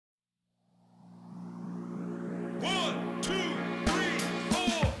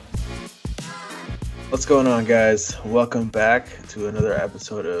What's going on, guys? Welcome back to another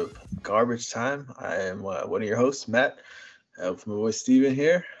episode of Garbage Time. I am one of your hosts, Matt, with my boy Steven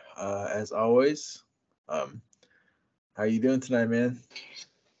here. As always, um, how you doing tonight, man?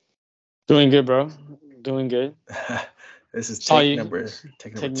 Doing good, bro. Doing good. This is Saw take you. number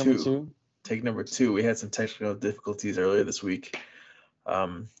take number Take number two. two. Take number two. We had some technical difficulties earlier this week.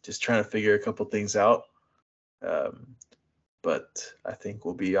 Just trying to figure a couple things out. Um, but I think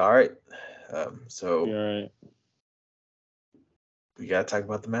we'll be all right. Be So alright. we gotta talk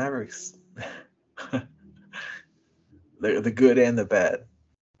about the Mavericks. The good and the bad.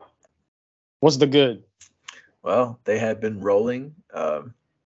 What's the good? Well, they had been rolling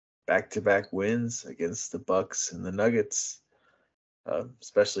back-to-back wins against the Bucks and the Nuggets,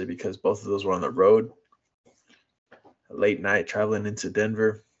 especially because both of those were on the road. Late night traveling into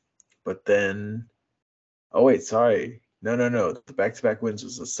Denver, but then, oh wait, sorry, no, the back-to-back wins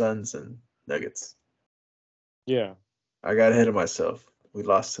was the Suns and Nuggets. Yeah, I got ahead of myself. We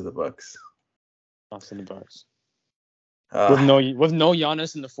lost to the Bucks. lost in the Bucks. Uh, With no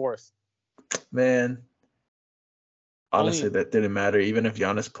Giannis in the fourth. man, honestly, Only that didn't matter. Even if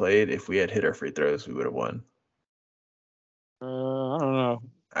Giannis played, if we had hit our free throws, we would have won. I don't know.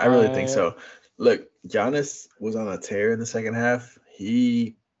 I really think so. Look, Giannis was on a tear in the second half.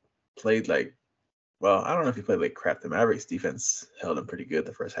 He played like, well, I don't know if he played like crap. The Mavericks defense held him pretty good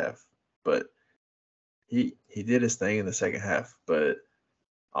the first half, but he did his thing in the second half. But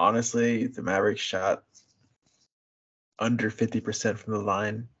honestly, the Mavericks shot under 50% from the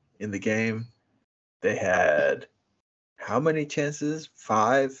line in the game. They had how many chances?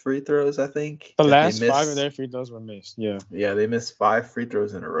 5 free throws, I think, the that they last five of missed. their free throws were missed. Yeah. Yeah, they missed 5 free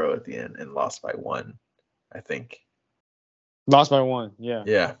throws in a row at the end and lost by 1, I think. Lost by one. Yeah.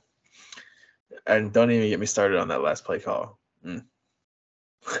 Yeah. And don't even get me started on that last play call.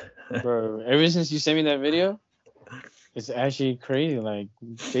 Bro, ever since you sent me that video, it's actually crazy. Like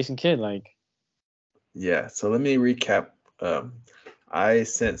Jason Kidd, like Yeah, so let me recap. I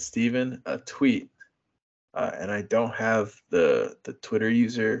sent Steven a tweet, and I don't have the Twitter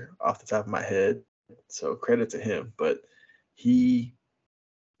user off the top of my head, so credit to him. But he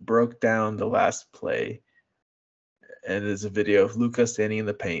broke down the last play, and there's a video of Luca standing in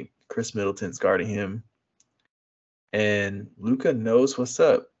the paint. Chris Middleton's guarding him, and Luca knows what's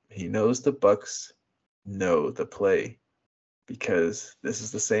up. He knows the Bucks know the play because this is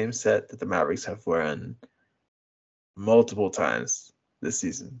the same set that the Mavericks have run multiple times this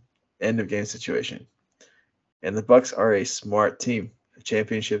season. End of game situation. And the Bucks are a smart team, a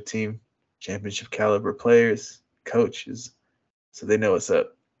championship team, championship caliber players, coaches, so they know what's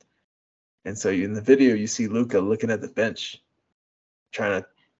up. And so in the video, you see Luca looking at the bench, trying to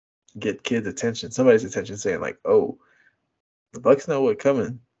get kids' attention, somebody's attention, saying like, "Oh, the Bucks know what's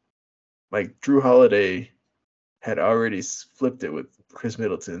coming." Like Drew Holiday had already flipped it with Chris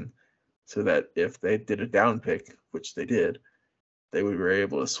Middleton, so that if they did a down pick, which they did, they were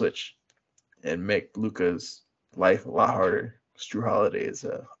able to switch and make Luca's life a lot harder. Drew Holiday is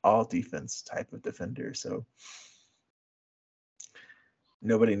a all defense type of defender, so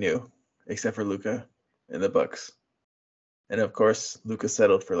nobody knew except for Luca and the Bucks. And of course, Luca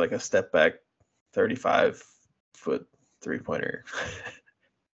settled for like a step back 35-foot 3-pointer.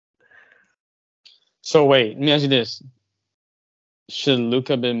 so wait, let me ask you this. Should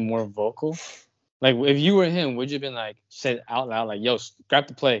Luca been more vocal? Like if you were him, would you have been like said out loud, like, yo, scrap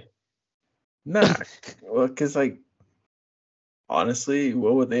the play? Nah, well, because like honestly,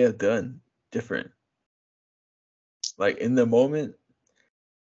 what would they have done different? Like in the moment,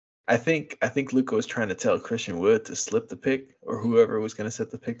 I think Luca was trying to tell Christian Wood to slip the pick or whoever was going to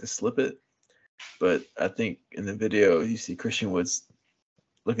set the pick to slip it. But I think in the video you see Christian Wood's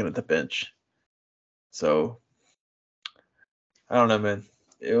looking at the bench. So I don't know, man.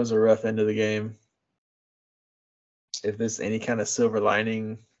 It was a rough end of the game. If there's any kind of silver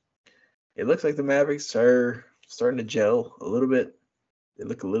lining, it looks like the Mavericks are starting to gel a little bit. They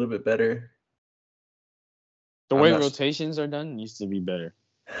look a little bit better. The I'm way not. rotations are done needs to be better,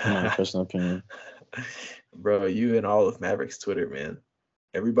 in my personal opinion. Bro, you and all of Mavericks Twitter, man.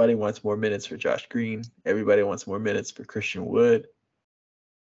 Everybody wants more minutes for Josh Green. Everybody wants more minutes for Christian Wood.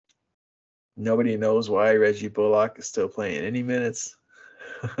 Nobody knows why Reggie Bullock is still playing any minutes.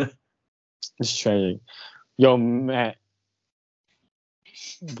 It's tragic. Yo, Matt,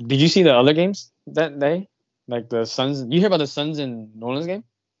 did you see the other games that day? Like the Suns. You hear about the Suns and New Orleans game?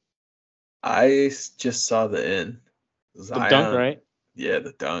 I just saw the end. The dunk, Zion, right? yeah,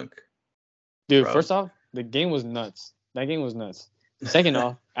 the dunk, Dude, bro. first off, the game was nuts. That game was nuts. Second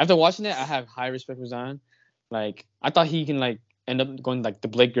off, after watching it, I have high respect for Zion. Like, I thought he can like end up going like the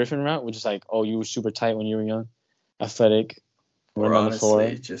Blake Griffin route, which is like, oh, you were super tight when you were young, athletic, Or run on the floor.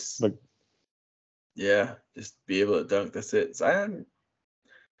 honestly, just But just be able to dunk. That's it. Zion's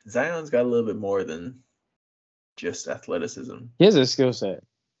got a little bit more than just athleticism. he has a skill set,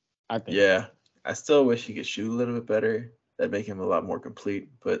 I think. Yeah, I still wish he could shoot a little bit better. That'd make him a lot more complete.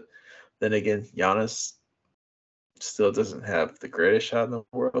 But then again, Giannis still doesn't have the greatest shot in the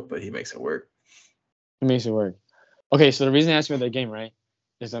world, but he makes it work. He makes it work. Okay, so the reason I asked you about that game, right,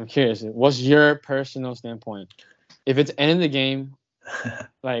 is I'm curious. What's your personal standpoint? If it's end of the game,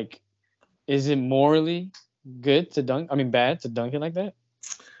 like, is it morally good to dunk? I mean, bad to dunk it like that?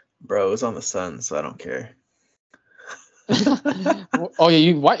 Bro, it was on the Suns, so I don't care. Oh yeah,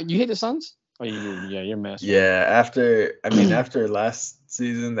 you hate the Suns? Oh you're messed. Yeah, after last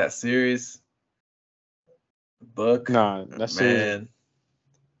season, that series, That series. man,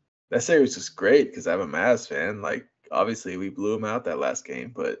 that series was great because I'm a Mavs fan. Like, obviously, we blew him out that last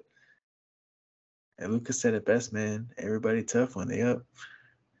game, and Lucas said it best, man. Everybody tough when they up.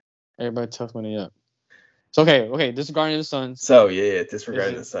 Everybody tough when they up. So okay, disregarding the Suns. So yeah,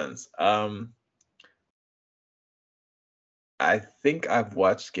 disregarding the Suns. I think I've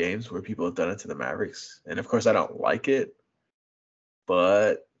watched games where people have done it to the Mavericks, and of course I don't like it,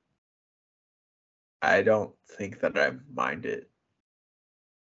 but I don't think that I mind it.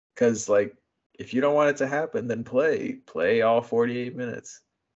 Because, like, if you don't want it to happen, then play all 48 minutes.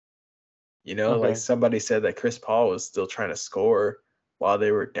 You know, Okay. like somebody said that Chris Paul was still trying to score while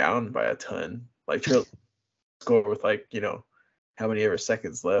they were down by a ton. Like, score with, like, how many ever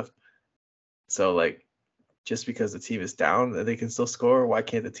seconds left. So, like, just because the team is down and they can still score, why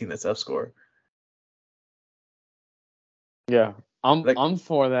can't the team that's up score? Yeah, I'm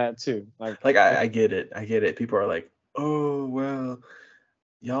for that too. I get it. I get it. People are like, oh, well,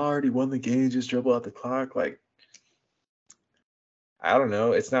 y'all already won the game, just dribble out the clock. Like, I don't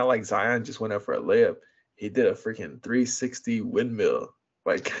know. It's not like Zion just went up for a layup. He did a freaking 360 windmill.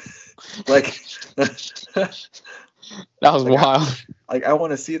 Like, that was wild. I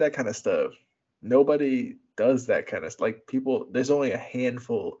want to see that kind of stuff. Nobody does that kind of like people. There's only a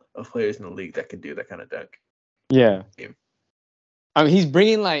handful of players in the league that can do that kind of dunk. Yeah. I mean, he's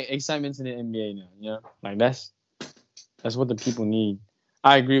bringing like excitement to the NBA now. You know, like that's what the people need.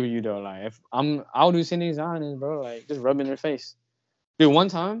 I agree with you though. Like, if I'll do Cindy Zion, bro. Like, just rub in their face. Dude, one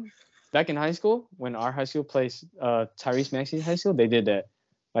time back in high school, when our high school plays Tyrese Maxey's high school, they did that.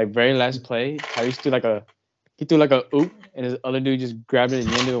 Like, very last play, Tyrese threw like a oop, and his other dude just grabbed it and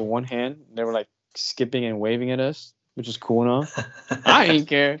yanked it with one hand. They were like skipping and waving at us, which is cool enough. I didn't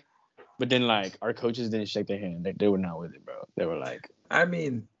care. But then, like, our coaches didn't shake their hand. They were not with it, bro. They were like, I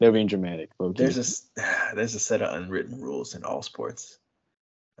mean, they were being dramatic. There's a set of unwritten rules in all sports.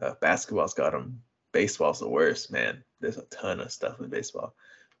 Basketball's got them. Baseball's the worst, man. There's a ton of stuff in baseball.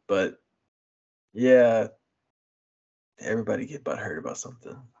 But, yeah, everybody get butthurt about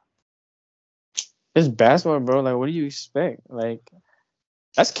something. It's basketball, bro. Like, what do you expect? Like,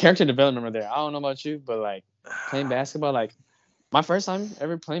 that's character development right there. I don't know about you, but, like, playing basketball, like, my first time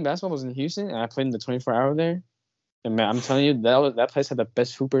ever playing basketball was in Houston, and I played in the 24-hour there. And, man, I'm telling you, that place had the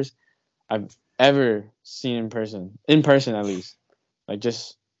best hoopers I've ever seen in person at least. Like,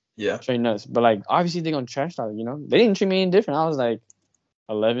 just straight nuts. But, like, obviously they're going to trash talk, you know? They didn't treat me any different. I was, like,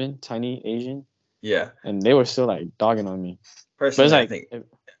 11, tiny Asian. Yeah. And they were still, like, dogging on me. Personally,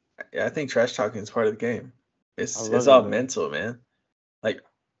 I think trash talking is part of the game. It's all mental, man. Like,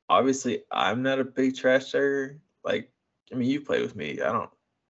 obviously, I'm not a big trash talker. Like, I mean, you play with me. I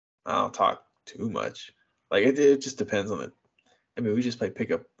don't talk too much. Like, it just depends on it. I mean, we just play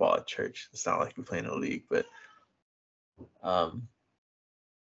pickup ball at church. It's not like we play in a league, but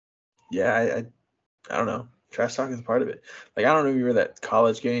yeah, I don't know. Trash talking is part of it. Like, I don't remember that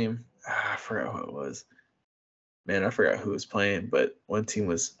college game. I forgot what it was. Man, I forgot who was playing, but one team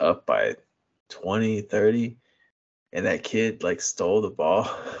was up by 20, 30, and that kid, like, stole the ball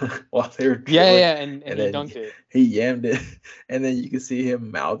while they were dribbling. Yeah, and he dunked it. He yammed it, and then you can see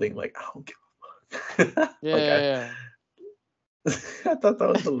him mouthing, like, I don't give a fuck. Yeah. I thought that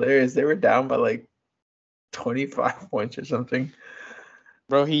was hilarious. They were down by, like, 25 points or something.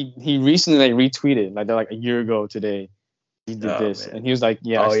 Bro, he recently, like, retweeted, like a year ago today. He did this, man. And he was like,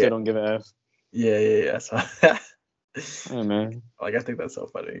 I still don't give a F. Yeah. I saw that. Yeah, man. Like, I think that's so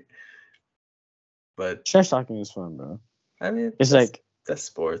funny. But trash talking is fun, bro. I mean, that's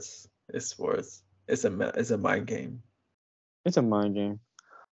sports. It's sports. It's a mind game. It's a mind game.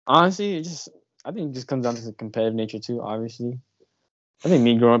 Honestly, I think it just comes down to the competitive nature too. Obviously, I think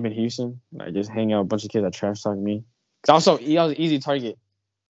me growing up in Houston, like, just hanging out with a bunch of kids that trash talk me. Cause I was an easy target.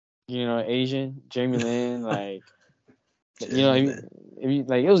 You know, Asian, Jeremy Lin, like, You know, if you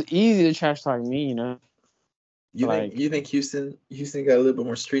like, it was easy to trash talk me. You know, You think Houston got a little bit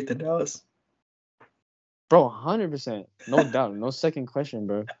more street than Dallas? Bro, 100%, no doubt, no second question,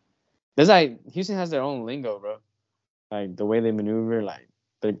 bro. There's like Houston has their own lingo, bro. Like the way they maneuver, like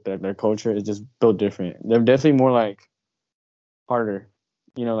their culture is just built different. They're definitely more like harder,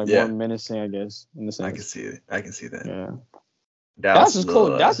 you know, like more menacing, I guess, in the sense. I can see it. I can see that. Yeah. Dallas is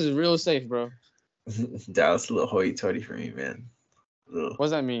cool. Dallas is real safe, bro. Dallas a little hoity-toity for me, man. What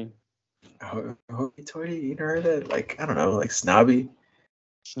does that mean? Hoity-toity? You know heard that? Like, I don't know, like snobby.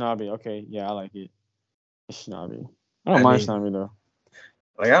 Snobby. Okay, yeah, I like it. It's snobby. I don't mind snobby though.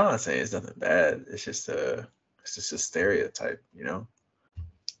 Like, I'm not saying it's nothing bad. It's just a stereotype, you know.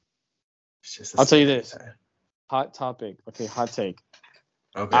 It's just. I'll tell you this. Hot topic. Okay, hot take.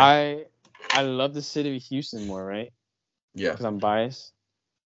 Okay. I love the city of Houston more, right? Yeah. Because I'm biased,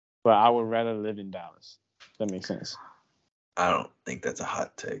 but I would rather live in Dallas. That makes sense. I don't think that's a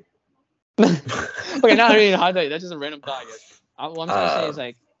hot take. Okay, not really a hot take. That's just a random thought, I guess. What I'm trying to say is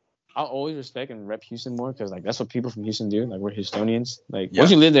like, I always respect and rep Houston more because like that's what people from Houston do. Like we're Houstonians. Like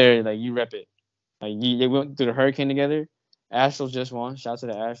once you live there, like you rep it. Like they went through the hurricane together. Astros just won. Shout out to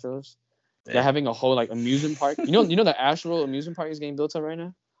the Astros. Yeah. They're having a whole like amusement park. You know the Astro amusement park is getting built up right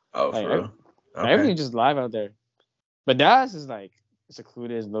now. Oh, like, for real? Okay. Everything's just live out there. But Dallas is like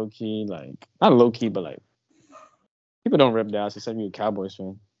secluded, low key, like not low key, but like people don't rep Dallas except you a Cowboys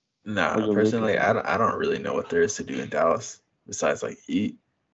fan. Nah, personally, I don't really know what there is to do in Dallas besides like eat.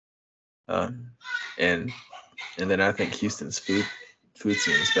 And then I think Houston's food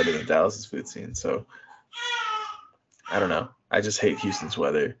scene is better than Dallas's food scene. So I don't know. I just hate Houston's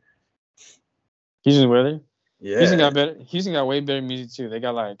weather. Houston's weather? Yeah. Houston got way better music too. They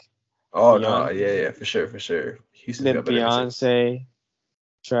got like. Oh Beyonce. No! Yeah, for sure. Houston's got better Beyonce, music.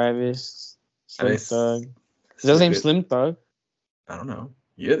 Travis, Slim Thug. Is that his name Slim Thug? I don't know.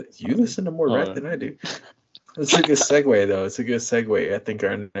 You listen to more rap than I do. It's a good segue, though. It's a good segue. I think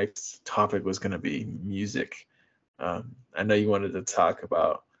our next topic was going to be music. I know you wanted to talk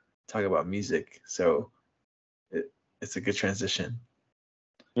about music, so it's a good transition.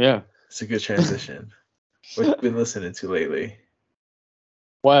 Yeah, it's a good transition. What have you been listening to lately?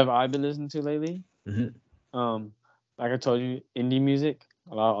 What have I been listening to lately? Mm-hmm. Like I told you, indie music,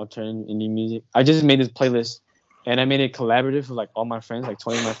 a lot of alternative indie music. I just made this playlist, and I made it collaborative with like all my friends, like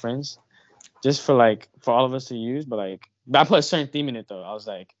 20 of my friends. Just for all of us to use, but I put a certain theme in it though. I was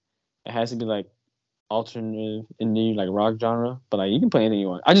like, it has to be like alternative indie, like rock genre, but like you can put anything you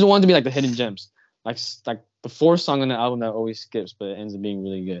want. I just wanted to be like the hidden gems, like the fourth song on the album that always skips, but it ends up being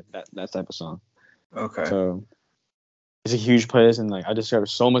really good. That type of song. Okay. So it's a huge playlist, and like I discovered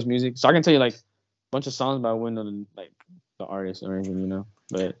so much music, so I can tell you like a bunch of songs, but I wouldn't know the artist or anything, you know.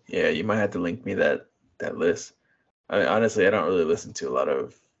 But yeah, you might have to link me that list. I mean, honestly, I don't really listen to a lot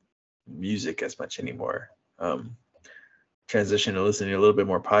of music as much anymore. Transition to listening to a little bit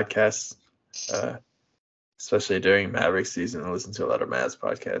more podcasts, especially during Mavericks season. I listen to a lot of Mavs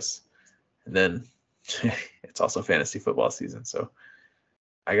podcasts, and then it's also fantasy football season, so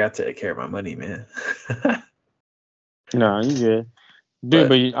I got to take care of my money, man. No, you good, dude.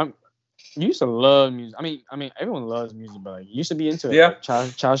 But you used to love music. I mean, everyone loves music, but like, you used to be into it. Yeah.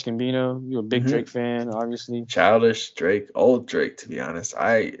 Childish Gambino. You're a big Drake fan, obviously. Childish, Drake, old Drake. To be honest,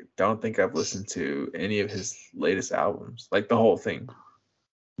 I don't think I've listened to any of his latest albums, like the whole thing.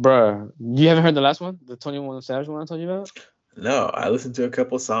 Bruh, you haven't heard the last one, the 21 Savage one I told you about? No, I listened to a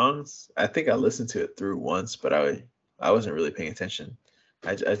couple songs. I think I listened to it through once, but I wasn't really paying attention.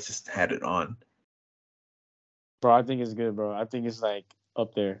 I just had it on. Bro, I think it's good, bro. I think it's like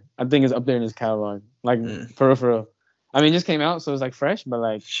up there. I think it's up there in his catalog. Like for real. I mean, it just came out, so it's like fresh, but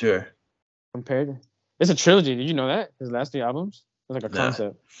like sure. Compared, it's a trilogy. Did you know that his last 3 albums? It's like a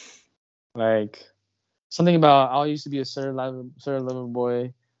concept. Like something about I used to be a Sir Lover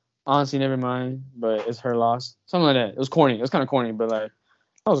Boy. Honestly, never mind, but it's her loss. Something like that. It was corny. It was kind of corny, but like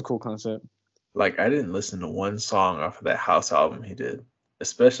that was a cool concept. Like I didn't listen to one song off of that House album he did,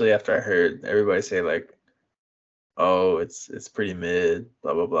 especially after I heard everybody say like, "Oh, it's pretty mid,"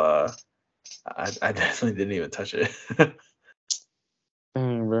 blah blah blah. I definitely didn't even touch it.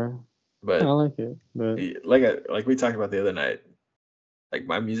 Dang, bro. But I like it. But like we talked about the other night, like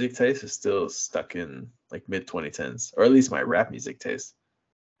my music taste is still stuck in like mid 2010s, or at least my rap music taste,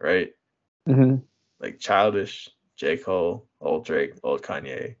 right? Mm-hmm. Like Childish, J. Cole, old Drake, old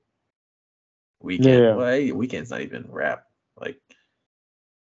Kanye, Weeknd. Yeah. Well, Weeknd's not even rap. Like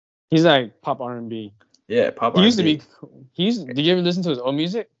he's like pop R&B. Yeah, pop R&B. Used to be. Did you ever listen to his old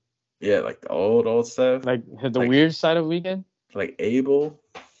music? Yeah, like the old stuff. Like the weird side of Weeknd. Like Abel.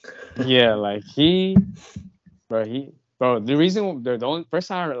 Yeah, like he Bro, the only first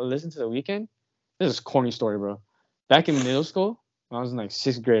time I listened to The Weeknd, this is a corny story, bro. Back in middle school, when I was in like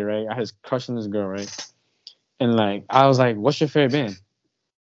 6th grade, right? I had this crush on this girl, right? And like I was like, "What's your favorite band?"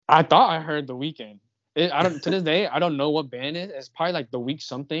 I thought I heard The Weeknd. I don't to this day I don't know what band it is. It's probably like The Week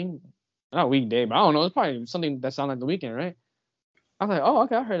something, not Weekday, but I don't know. It's probably something that sounds like The Weeknd, right? I was like, "Oh,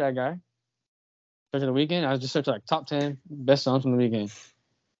 okay, I heard that guy." Searching The Weeknd, I was just searching like top 10 best songs from The Weeknd.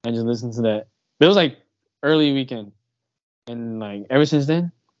 I just listened to that. But it was like early weekend, and like ever since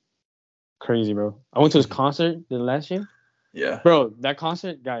then, crazy, bro. I went to his concert the last year, Yeah. bro. That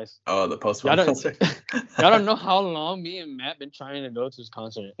concert, guys, Oh, the Post y'all Malone don't concert. y'all don't know how long me and Matt been trying to go to his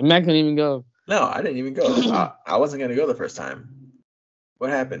concert, and Matt couldn't even go. No, I didn't even go. I wasn't gonna go the first time. What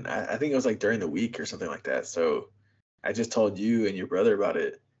happened? I think it was like during the week or something like that. So I just told you and your brother about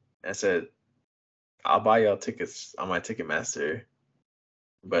it. And I said, I'll buy y'all tickets on my Ticketmaster,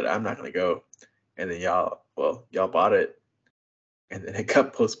 but I'm not gonna go. And then y'all bought it, and then it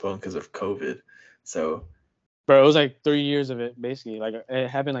got postponed because of COVID. So Bro, it was like 3 years of it, basically. Like it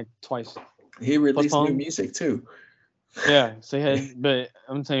happened like twice. he released new Postponed. music too. Yeah, so he had, but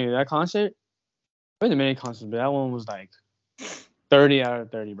I'm telling you, that concert, been to many concerts, but that one was like 30 out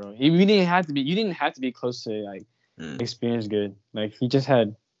of 30, bro. You didn't have to be close to like Mm. experience good. Like he just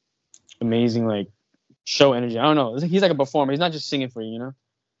had amazing like show energy. I don't know. He's like a performer. He's not just singing for you, you know?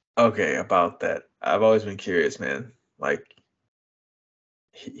 Okay, about that. I've always been curious, man. Like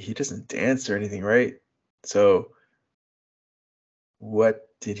he doesn't dance or anything, right? So what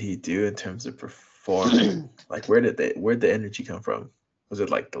did he do in terms of performing? Like where'd the energy come from? Was it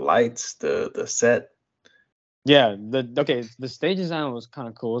like the lights, the set? Yeah, the stage design was kind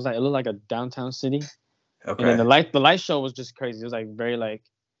of cool. It was like it looked like a downtown city. And then Okay. the light show was just crazy. It was like very like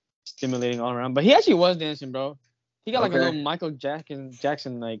stimulating all around. But he actually was dancing, bro. He got like a little Okay. Michael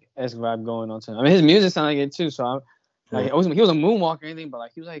Jackson like esque vibe going on to him. I mean, his music sounded like it too. So I like Hmm. he was a moonwalker or anything, but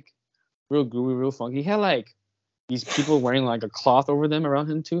like he was like real groovy, real funky. He had like these people wearing like a cloth over them around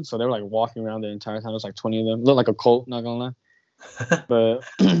him too. So they were like walking around the entire time. It was like 20 of them. Looked like a cult, not gonna lie. But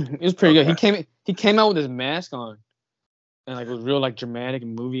it was pretty good. Okay. He came out with his mask on and like it was real like dramatic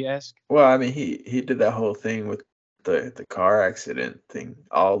and movie esque. Well, I mean, he did that whole thing with the car accident thing,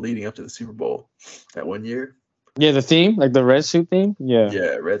 all leading up to the Super Bowl that one year. Yeah, the theme, like the red suit theme. Yeah.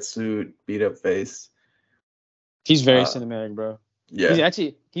 Yeah, red suit, beat up face. He's very Uh, cinematic, bro. yeah.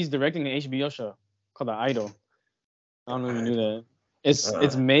 He's directing an HBO show called The Idol. I don't know if you I knew don't. that. It's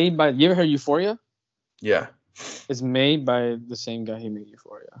Uh, made by you ever heard Euphoria? yeah. It's made by the same guy who made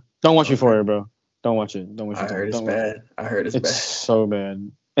Euphoria. Don't watch Okay. Euphoria, bro. Don't watch it. Don't waste I your time. heard it's Don't. bad. I heard it's It's bad. so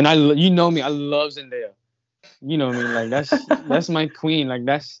bad. And you know me. I love Zendaya. You know me. Like that's my queen. Like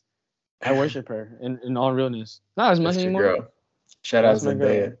I worship her in all realness. Not as much That's your anymore, girl. Shout but out that's my girl.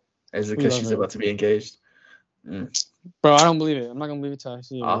 Zendaya. Is it We because love she's her, about to be engaged? Mm. bro. I don't believe it. I'm not gonna believe it till I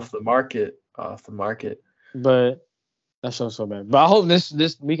see it, bro. Off the market. Off the market. But that show's so bad. But I hope this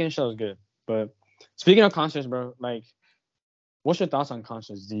weekend show is good. But speaking of concerts, bro, like, what's your thoughts on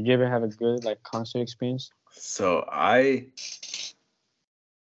concerts? Did you ever have a good like concert experience? So I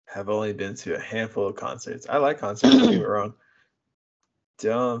have only been to a handful of concerts. I like concerts, don't get me wrong.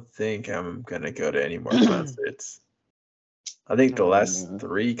 Don't think I'm gonna go to any more concerts. I think the last Man.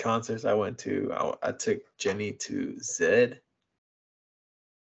 3 concerts I went to, I took Jenny to Zed,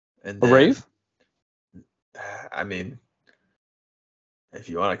 and A then rave? I mean, if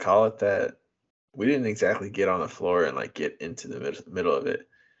you want to call it that, we didn't exactly get on the floor and like get into the middle of it.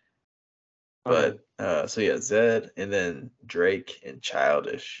 Okay. But so yeah, Zed, and then Drake and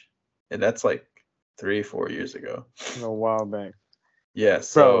Childish, and that's like 3 4 years ago. A while back. Yeah,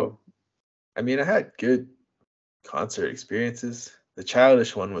 so Bro. I mean, I had good concert experiences. The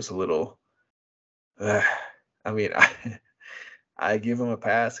Childish one was a little. Uh, I mean, I give him a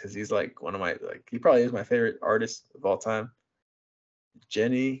pass because he's like one of my like he probably is my favorite artist of all time.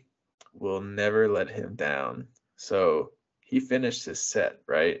 Jenny will never let him down. So he finished his set,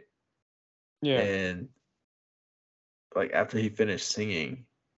 right? Yeah. And like after he finished singing,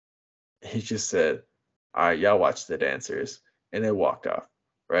 he just said, "All right, y'all watch the dancers," and then walked off,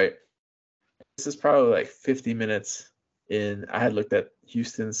 right? This is probably like 50 minutes in. I had looked at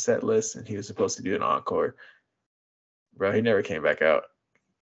Houston's set list and he was supposed to do an encore. Bro, he never came back out.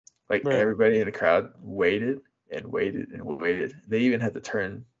 Like Bro. everybody in the crowd waited and waited and waited. They even had to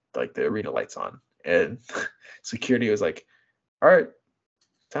turn like the arena lights on. And security was like, "All right,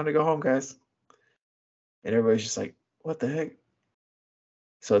 time to go home, guys." And everybody's just like, "What the heck?"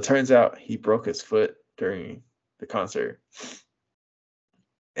 So it turns out he broke his foot during the concert.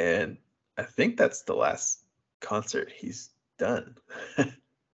 And I think that's the last concert he's done.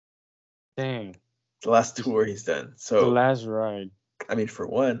 Dang. The last tour he's done. The So last ride. I mean, for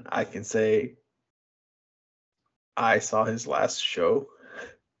one, I can say I saw his last show,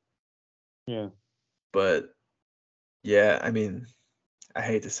 Yeah. but yeah, I mean, I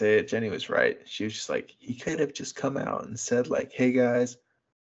hate to say it, Jenny was right. She was just like, he could have just come out and said like, "Hey guys,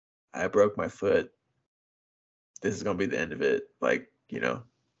 I broke my foot. This is gonna be the end of it. Like, good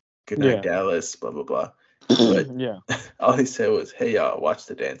night, Yeah. Dallas, blah blah blah." But Yeah. all he said was, "Hey y'all, watch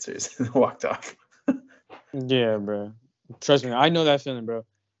the dancers," and walked off. Yeah, bro. Trust me, I know that feeling, bro.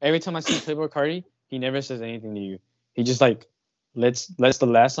 Every time I see Playboy Cardi, he never says anything to you. He just like lets the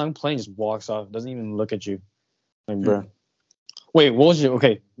last song play and just walks off. Doesn't even look at you. Like, bro. Wait, what was your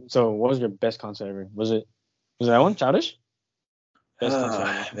okay? So, what was your best concert ever? Was it that one? Childish? Best concert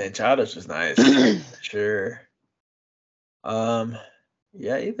ever. Man, Childish was nice. For sure.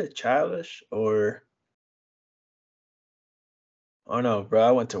 Yeah, either Childish or oh no, bro.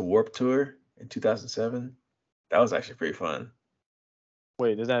 I went to Warp Tour in 2007. That was actually pretty fun.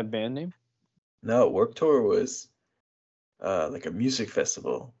 Wait, is that a band name? No, Warp Tour was like a music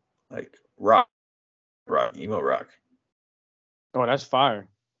festival, like rock, emo rock. Oh, that's fire.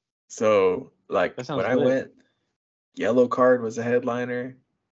 So like That when sounds I lit. went, Yellow Card was a headliner.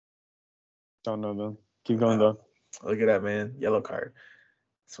 Don't know though. Keep going Uh, though. Look at that, man. Yellow Card,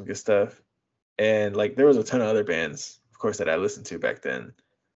 some good stuff. And like there was a ton of other bands, of course, that I listened to back then.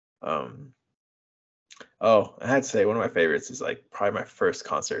 Um, oh, I had to say one of my favorites is like probably my first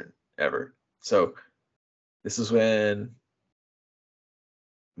concert ever. So this is when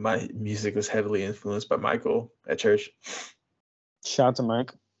my music was heavily influenced by Michael at church. Shout out to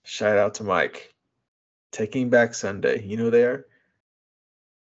Mike. Shout out to Mike. Taking Back Sunday. You know who they are?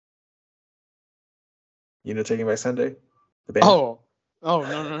 You know Taking Back Sunday? The band? Oh, oh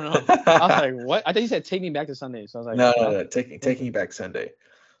no. I was like, what? I thought you said take me back to Sunday. So I was like, No, no, what? no. Taking Back Sunday.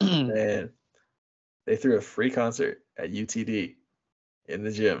 And they threw a free concert at UTD in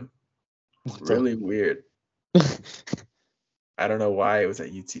the gym. Really weird. I don't know why it was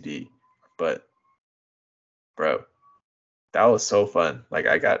at UTD, but bro, that was so fun. Like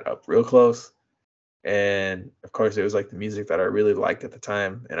I got up real close, and of course it was like the music that I really liked at the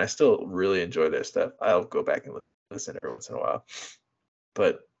time, and I still really enjoy their stuff. I'll go back and listen every once in a while.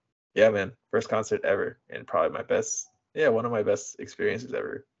 But yeah, man, first concert ever, and probably one of my best experiences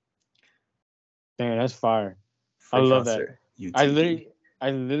ever. Dang, that's fire. I Free love that. concert, I UTD. literally,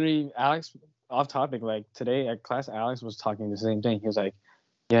 I literally, Alex, off topic, like today at class, Alex was talking the same thing. He was like,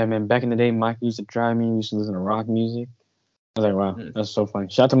 yeah, man, back in the day, Mike used to drive me, used to listen to rock music. I was like, wow, Hmm. that's so funny.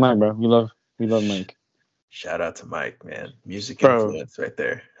 Shout out to Mike, bro. We love Mike. Shout out to Mike, man. Music Bro, influence right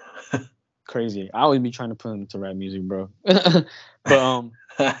there. crazy. I always be trying to put him to rap music, bro. But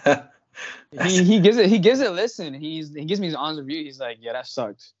he gives it a listen. He gives me his honest review. He's like, yeah, that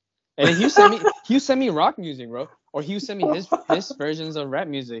sucks. And then he send me rock music, bro. Or he send me his versions of rap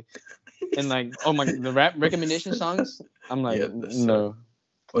music. And like, oh my, the rap recommendation songs. I'm like, Yeah, no.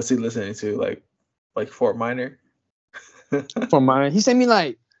 what's he listening to? Like Fort Minor? For mine, he sent me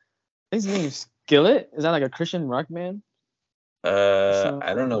like his name is Skillet. Is that like a Christian rock band?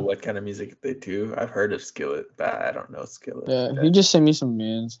 I don't know what kind of music they do. I've heard of Skillet, but I don't know Skillet Yeah, like he that. just sent me some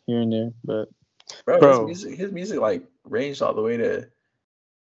bands here and there. But Bro, bro, his music like ranged all the way to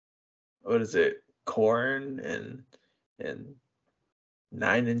what is it? Corn and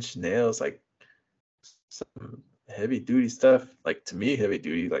 9 Inch Nails, like some heavy duty stuff. Like to me, heavy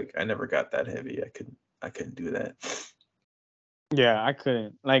duty. Like I never got that heavy. I couldn't do that. yeah, I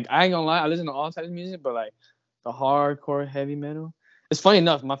couldn't. Like, I ain't gonna lie, I listen to all types of music, but like the hardcore heavy metal. It's funny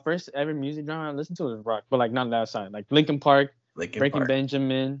enough, my first ever music genre I listened to was rock, but like not that side. Like Linkin Park, Linkin Breaking Park,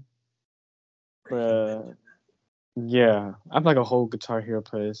 Benjamin. Breaking Benjamin, Yeah, I have like a whole Guitar Hero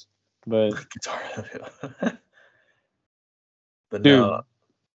playlist. But Guitar. But no, dude, I'll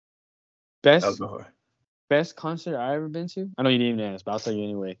best go for it. best concert I ever been to. I know you didn't even ask, but I'll tell you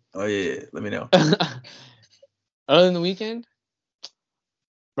anyway. Oh yeah, let me know. Other than the weekend,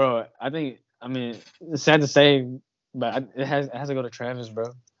 bro, I mean, it's sad to say, but it has to go to Travis, bro.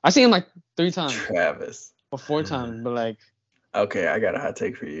 I seen him like 3 times Travis. or 4 times, but like, Okay, I got a hot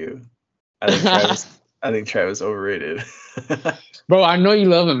take for you. I think Travis. I think Travis overrated. bro, I know you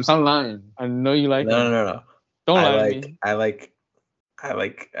love him. Stop lying. I know you like No, no, him. no, no. Don't I lie to like me. I like I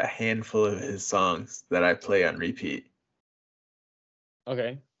like a handful of his songs that I play on repeat.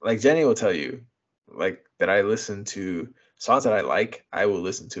 Okay. Like Jenny will tell you, like that I listen to songs that I like, I will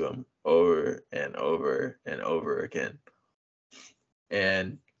listen to them over and over and over again.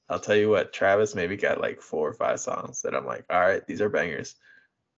 And I'll tell you what, Travis maybe got like 4 or 5 songs that I'm like, all right, these are bangers.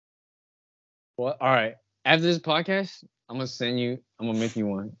 Well, all right. After this podcast, I'm gonna make you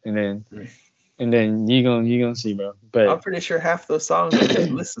one, and then Mm. and then you gonna see, bro. I'm But pretty sure half those songs on this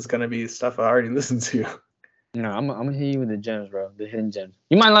list is gonna be stuff I already listened to. no, I'm gonna hit you with the gems, bro. The hidden gems.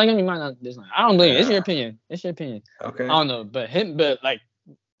 You might like him, you might not dislike. I don't know. It's your opinion. It's your opinion. Okay. I don't know, but like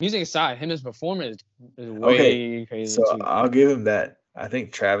music aside, him as performer is Okay. way crazy So too. I'll give him that. I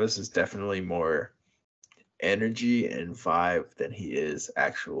think Travis is definitely more energy and vibe than he is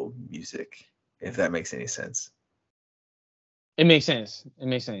actual music, if that makes any sense. It makes sense. It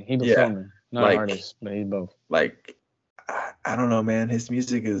makes sense. He Yeah. performer, not an Like artist, but he's both. like I don't know, man. His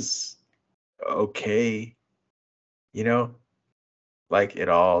music is okay, you know? Like it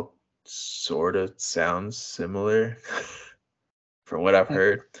all sort of sounds similar from what I've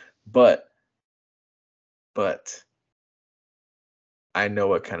heard. But I know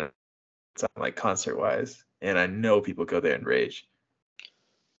what kind of sound like concert wise, and I know people go there and rage.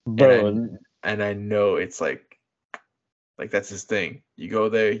 Bro, And I know it's like that's his thing. You go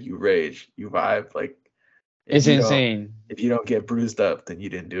there, you rage, you vibe. Like it's insane. if you don't get bruised up, then you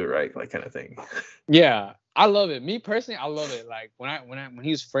didn't do it right, like kind of thing. Yeah, I love it. Me personally, I love it. Like when he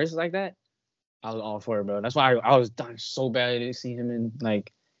was first like that, I was all for it, bro. That's why I was dying so bad to see him in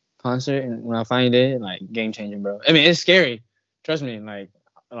like concert, and when I finally did, like game changing, bro. I mean, it's scary. Trust me. Like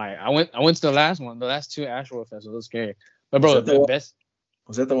I went to the last one, the last two Asheville festivals. It was scary, but Was bro, that the the one? best.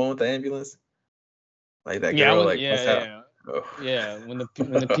 Was that the one with the ambulance? Like that Yeah, girl, when, like yeah, what's out? yeah, Oh. yeah. When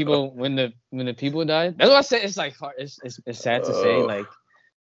the people died. That's why I said it's like hard. It's sad to say, Oh. like,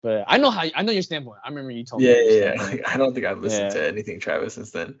 but I know your standpoint. I remember you told me Yeah, your yeah. standpoint. I don't think I've listened Yeah. to anything Travis since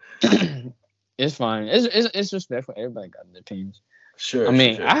then. It's fine. It's respectful. Everybody got their opinions. I Sure,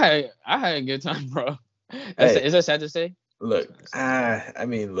 mean, sure. I had a good time, bro. Hey, Is that sad to say? look, I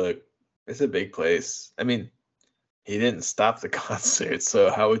mean, look, it's a big place. I mean, he didn't stop the concert,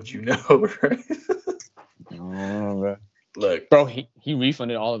 so how would you know, right? No, bro. Look, Bro, he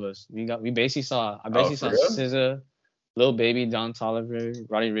refunded all of us. I basically saw for real? SZA, Lil Baby, Don Toliver,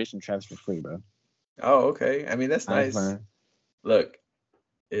 Roddy Ricch, and Travis for free, bro. Oh, okay. I mean, that's I ain't nice. fine. Look,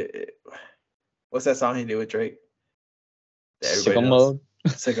 what's that song he did with Drake? That everybody Sicko knows. mode.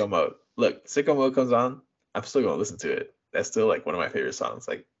 Sicko Mode. Look, Sicko Mode comes on. I'm still gonna listen to it. That's still like one of my favorite songs,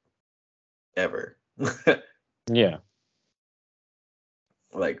 like ever. Yeah.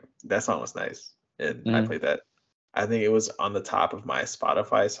 Like that song was nice, and I Mm. played that. I think it was on the top of my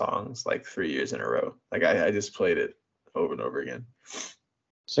Spotify songs like 3 years in a row. Like I just played it over and over again.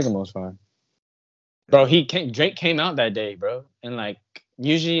 Sicko mode's fine. Bro, Drake came out that day, bro. And like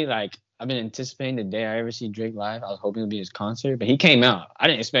usually like I've been anticipating the day I ever see Drake live. I was hoping it would be his concert, but he came out. I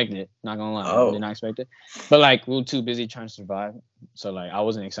didn't expect it. Not gonna lie, I did not expect it. But like we were too busy trying to survive, so like I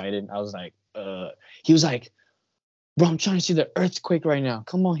wasn't excited. I was like, he was like, bro, I'm trying to see the earthquake right now.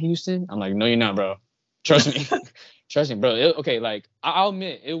 Come on, Houston. I'm like, no, you're not, bro. Trust me, trust me, bro. Okay, like I'll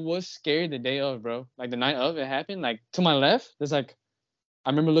admit it was scary the day of, bro. Like the night of it happened. Like to my left, there's like I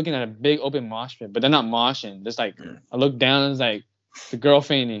remember looking at a big open mosh pit, but they're not moshing. There's like I look down and it's like the girl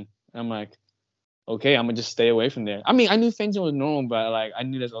fainting. I'm like, okay, I'm gonna just stay away from there. I mean, I knew fainting was normal, but like I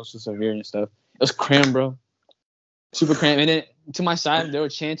knew that's also severe and stuff. It was cramped, bro. Super cramped. And then to my side, they were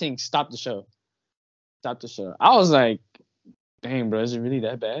chanting, "Stop the show! Stop the show!" I was like, dang, bro, is it really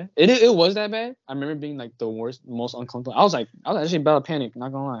that bad? It was that bad. I remember being like the worst, most uncomfortable. I was actually about to panic.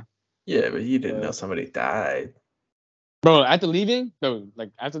 Not gonna lie. Yeah, but you didn't know somebody died. Bro, after leaving, bro,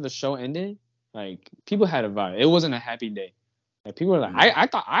 like after the show ended, like people had a vibe. It wasn't a happy day. Like people were like, I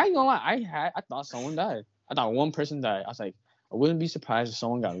thought I ain't gonna lie, I thought someone died. I thought one person died. I was like, I wouldn't be surprised if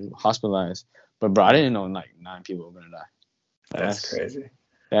someone got hospitalized. But bro, I didn't know like 9 people were gonna die. That's crazy.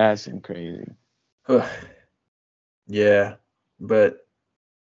 That's crazy. Yeah, but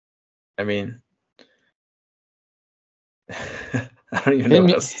I mean, I don't even know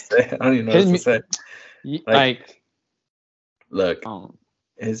what else to say. I don't even know what else to say. Like look,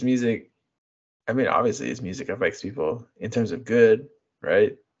 his music. I mean, obviously, his music affects people in terms of good,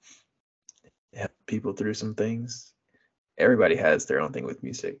 right? Help people through some things. Everybody has their own thing with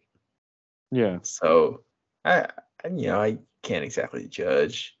music. Yeah. So I can't exactly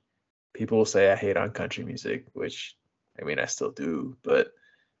judge. People will say I hate on country music, which I mean I still do, but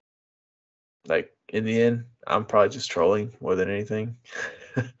like in the end, I'm probably just trolling more than anything.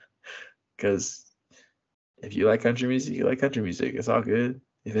 Because if you like country music, you like country music. It's all good.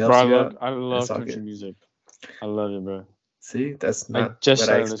 If it helps you out, I love country good. music. I love it, bro. See, that's not what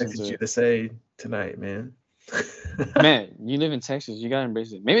I expected you to say tonight, man. Man, you live in Texas. You gotta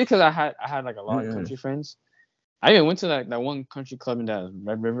embrace it. Maybe because I had like a lot of country friends. I even went to like that one country club in that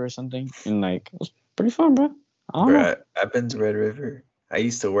Red River or something, and like it was pretty fun, bro. I've been to Red River. I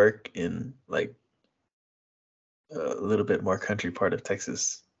used to work in like a little bit more country part of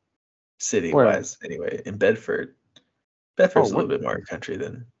Texas. city-wise. Anyway, in Bedford. Bedford's a what? little bit more country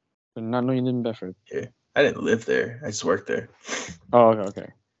than Did not know you live in Bedford. here. I didn't live there. I just worked there. Oh,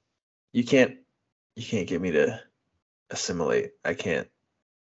 okay. You can't get me to assimilate. I can't.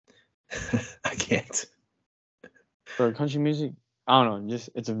 I can't. For country music, I don't know. Just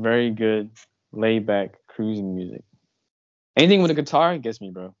it's a very good, laid back cruising music. Anything with a guitar gets me,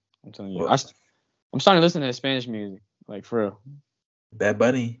 bro. I'm telling you. Well, I'm starting to listen to Spanish music, like for real. Bad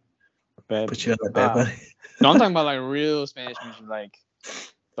Bunny. Bad. Put you on that Bad Bunny. No, I'm talking about like real Spanish music, like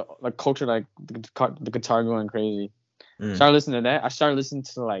the culture, like the guitar going crazy. Started listening to that. I started listening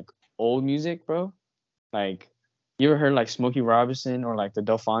to like old music, bro. Like, you ever heard like Smokey Robinson or like the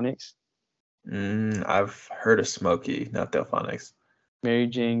Delphonics? I've heard of Smokey, not Delphonics. Mary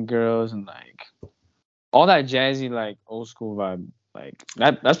Jane Girls and like all that jazzy, like old school vibe. Like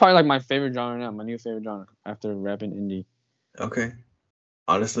that's probably like my favorite genre now, my new favorite genre after rap and indie. Okay.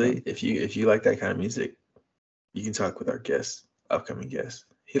 Honestly, if you like that kind of music, you can talk with our upcoming guest.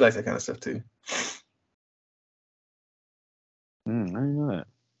 He likes that kind of stuff too. I didn't know that.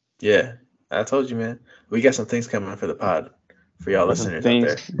 Yeah, I told you, man. We got some things coming for the pod for y'all listeners out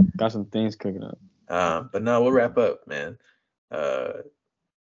there. Got some things cooking up. But no, we'll wrap up, man.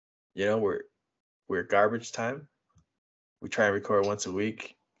 We're garbage time. We try and record once a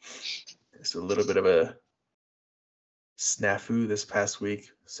week. It's a little bit of a snafu this past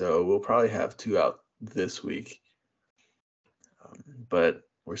week, so we'll probably have 2 out this week. But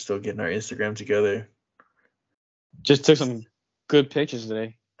we're still getting our Instagram together. Just took some good pictures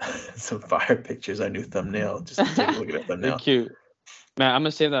today. Some fire pictures. Our new thumbnail. Just take a look at the thumbnail. They're cute. Man, I'm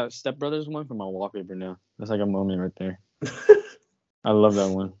gonna save that Step Brothers one for my wallpaper now. That's like a moment right there. I love that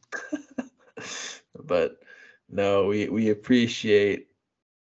one. But no, we appreciate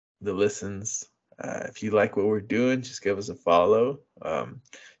the listens. If you like what we're doing, just give us a follow,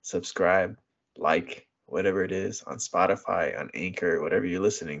 subscribe, like, whatever it is on Spotify, on Anchor, whatever you're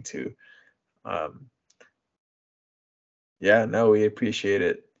listening to. We appreciate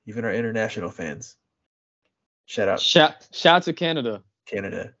it. Even our international fans. Shout out to Canada.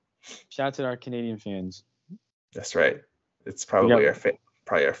 Shout out to our Canadian fans. That's right. It's probably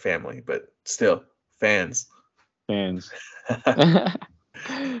our family, but still fans. But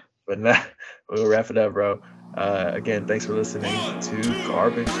nah, we'll wrap it up, bro. Again, thanks for listening to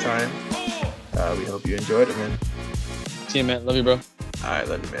Garbage Time. We hope you enjoyed it, man. See you, man. Love you, bro. All right,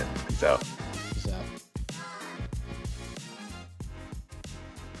 love you, man. Peace out.